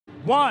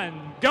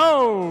1,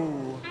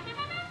 go!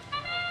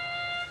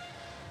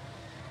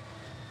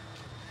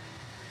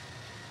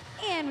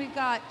 And we've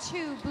got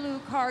 2 blue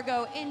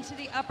cargo into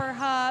the upper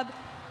hub,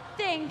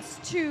 thanks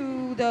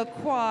to the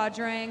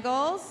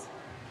quadrangles.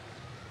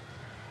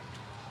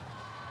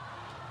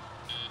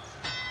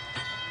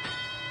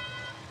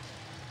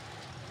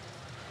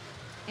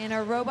 And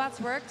our robots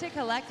work to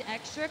collect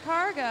extra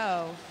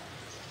cargo.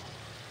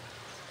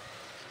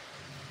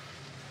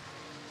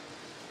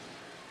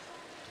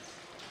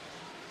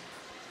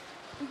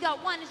 We've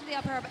got 1 into the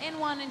upper hub and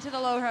 1 into the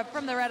lower hub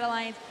from the Red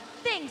Alliance,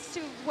 thanks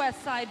to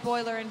West Side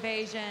Boiler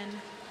Invasion.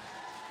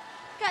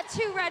 Got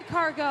 2 red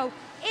cargo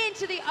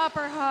into the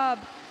upper hub,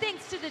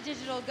 thanks to the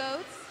Digital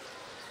Goats.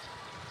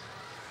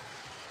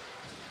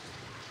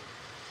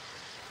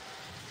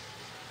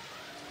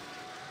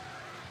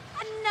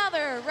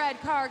 Another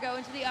red cargo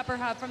into the upper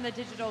hub from the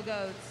Digital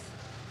Goats.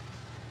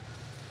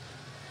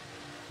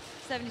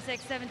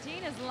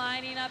 7617 is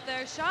lining up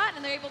their shot,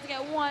 and they're able to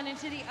get 1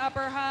 into the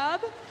upper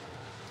hub.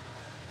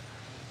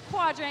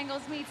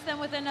 Quadrangles meets them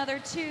with another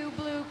 2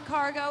 blue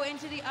cargo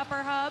into the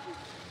upper hub.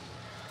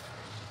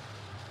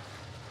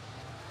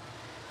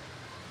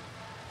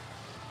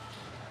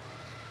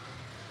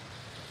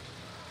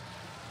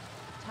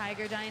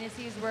 Tiger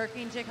Dynasty is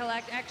working to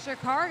collect extra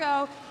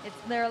cargo.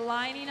 They're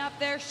lining up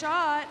their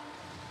shot,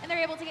 and they're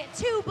able to get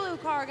 2 blue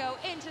cargo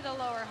into the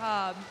lower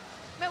hub.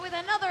 Met with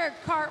another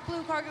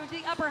blue cargo into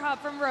the upper hub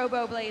from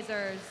Robo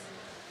Blazers.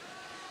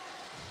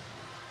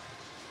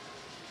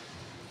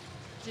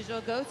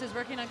 Digital Ghost is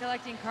working on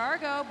collecting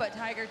cargo, but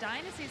Tiger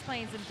Dynasty is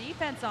playing some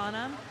defense on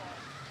them.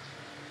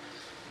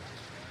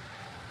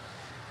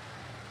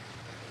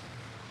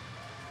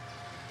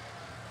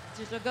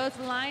 Digital Ghost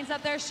lines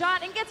up their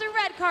shot and gets a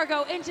red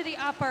cargo into the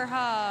upper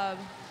hub.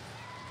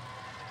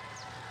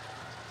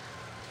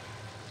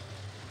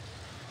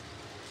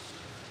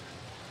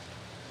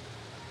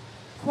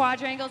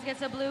 Quadrangles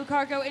gets a blue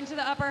cargo into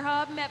the upper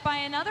hub, met by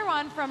another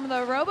one from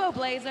the Robo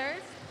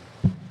Blazers.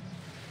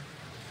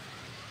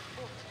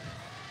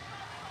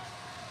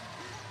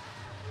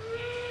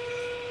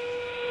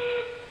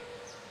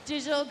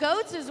 Digital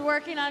Goats is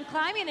working on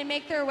climbing and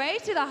make their way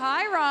to the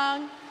high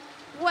rung.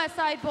 West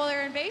Side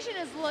Boiler Invasion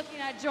is looking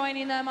at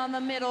joining them on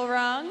the middle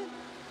rung.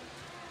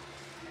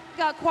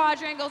 Got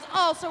Quadrangles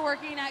also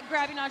working at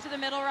grabbing onto the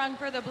middle rung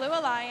for the Blue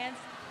Alliance.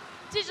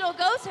 Digital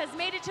Ghost has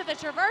made it to the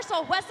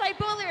traversal. West Side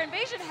Boiler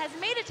Invasion has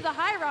made it to the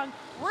high rung,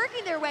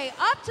 working their way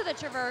up to the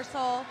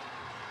traversal.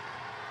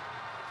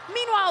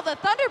 Meanwhile, the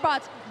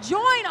Thunderbots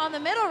join on the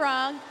middle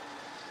rung.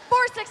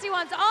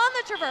 461's on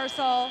the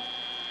traversal.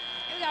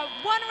 And we got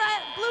 1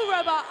 blue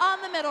robot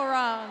on the middle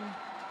rung.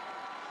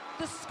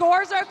 The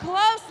scores are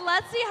close.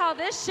 Let's see how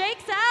this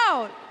shakes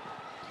out.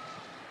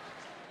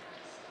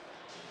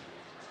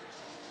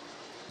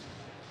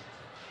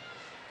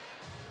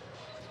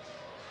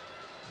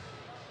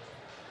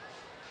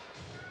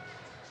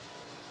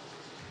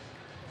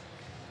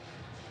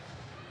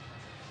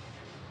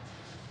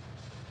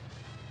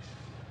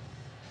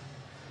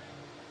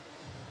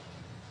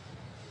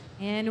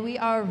 And we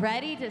are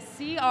ready to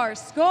see our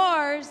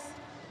scores.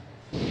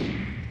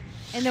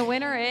 And the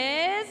winner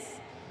is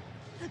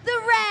the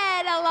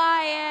Red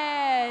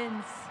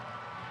Alliance,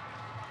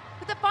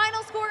 with a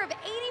final score of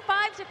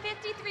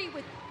 85-53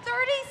 with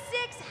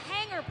 36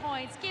 hanger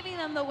points, giving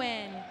them the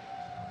win.